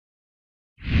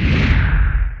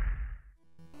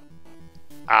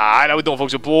Alright, how we doing,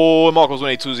 folks? Your boy Marcos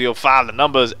 18205. The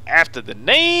numbers after the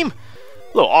name.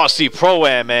 Little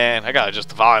r.c.pro-am, man. I gotta adjust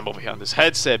the volume over here on this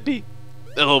headset. The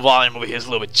little volume over here is a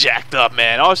little bit jacked up,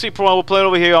 man. R.c.pro-am, we're playing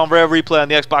over here on Rare Replay on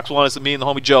the Xbox One. It's me and the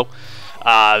homie Joe.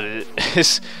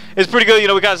 It's pretty good. You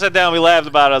know, we kind of sat down, we laughed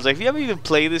about it. I was like, have you ever even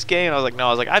played this game? And I was like, no.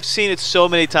 I was like, I've seen it so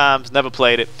many times, never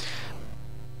played it.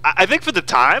 I think for the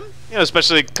time, you know,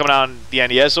 especially coming out on the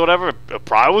NES or whatever, it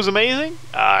probably was amazing.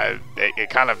 It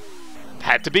kind of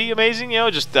had to be amazing, you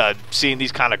know, just seeing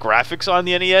these kind of graphics on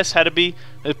the NES had to be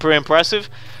pretty impressive.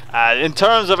 In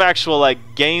terms of actual like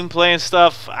gameplay and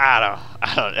stuff, I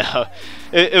don't know.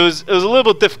 It was a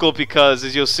little bit difficult because,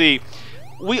 as you'll see,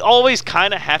 we always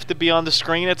kind of have to be on the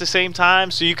screen at the same time,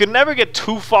 so you could never get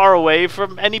too far away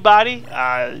from anybody.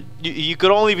 You could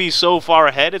only be so far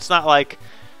ahead. It's not like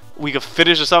we could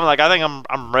finish or something. Like, I think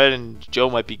I'm red and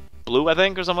Joe might be blue, I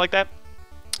think, or something like that.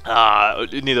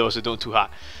 Neither of us are doing too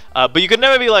hot. But you could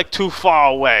never be like too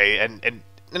far away, and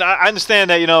I understand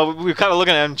that, you know, we were kind of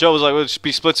looking at him. Joe was like, well, it should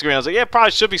be split screen. I was like, yeah,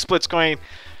 probably should be split screen.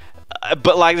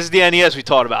 But like, this is the NES we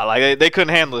talked about. Like, they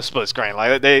couldn't handle the split screen.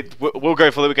 Like, we're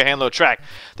grateful that we could handle a track.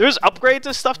 There's upgrades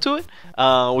and stuff to it,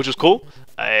 which was cool,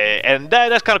 and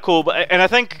that's kind of cool. And I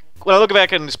think when I look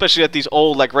back, and especially at these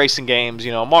old like racing games,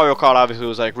 you know, Mario Kart obviously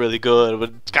was like really good, but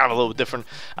it's kind of a little bit different.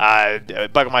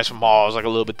 Bucket Mice from Mars was like a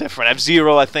little bit different.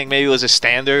 F-Zero, I think, maybe was a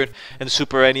standard in the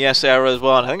Super NES era as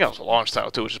well, and I think that was a launch title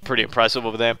too, which is pretty impressive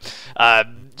over there.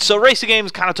 So racing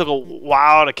games kind of took a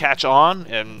while to catch on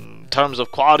in terms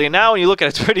of quality. And now when you look at it,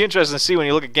 it's pretty interesting to see when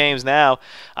you look at games now,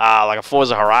 like a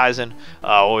Forza Horizon,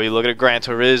 or you look at a Gran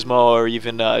Turismo, or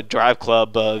even Drive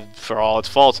Club, for all its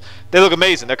faults. They look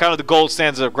amazing. They're kind of the gold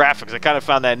standard of graphics. They kind of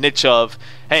found that niche of,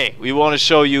 hey, we want to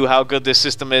show you how good this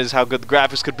system is, how good the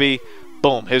graphics could be.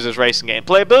 Boom, here's this racing game.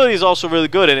 Playability is also really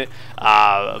good in it,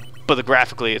 but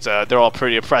graphically, they're all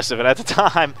pretty impressive. And at the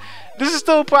time, this is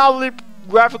still probably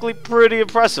graphically pretty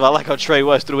impressive. I like how Trey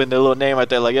West threw in their little name right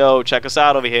there, like, yo, check us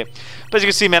out over here. But as you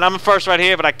can see, man, I'm in first right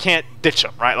here, but I can't ditch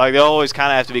them, right? Like, they always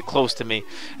kind of have to be close to me.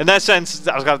 In that sense,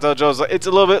 I was going to tell Joe, it's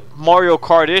a little bit Mario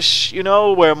Kart-ish, you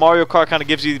know, where Mario Kart kind of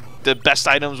gives you the best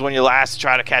items when you're last to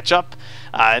try to catch up.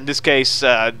 In this case,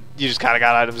 you just kind of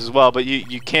got items as well, but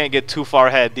you can't get too far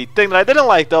ahead. The thing that I didn't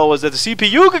like, though, was that the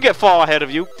CPU could get far ahead of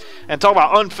you. And talk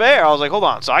about unfair, I was like, hold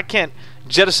on, so I can't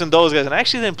jettison those guys, and I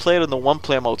actually didn't play it in the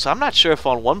one-player mode, so I'm not sure if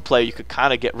on one player you could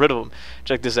kind of get rid of them.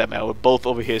 Check this out, man. We're both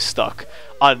over here stuck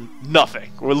on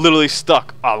nothing. We're literally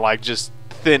stuck on like just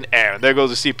thin air, and there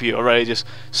goes the CPU already, just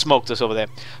smoked us over there.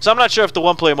 So I'm not sure if the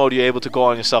one-player mode you're able to go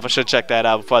on yourself. I should check that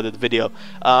out before I did the video.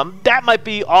 That might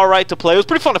be alright to play. It was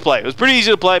pretty fun to play. It was pretty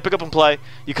easy to play, pick up and play.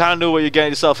 You kind of knew what you're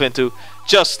getting yourself into.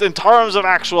 Just in terms of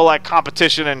actual like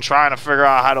competition and trying to figure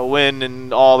out how to win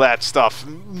and all that stuff,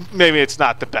 maybe it's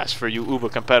not the best for you uber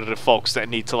competitive folks that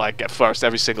need to like get first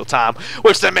every single time,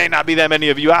 which there may not be that many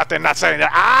of you out there. Not saying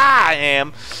that I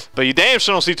am, but you damn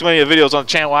sure don't see too many of the videos on the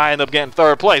channel where I end up getting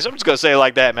third place. I'm just gonna say it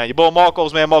like that, man. Your boy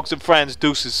Marcos, man. Marcos and friends.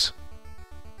 Deuces.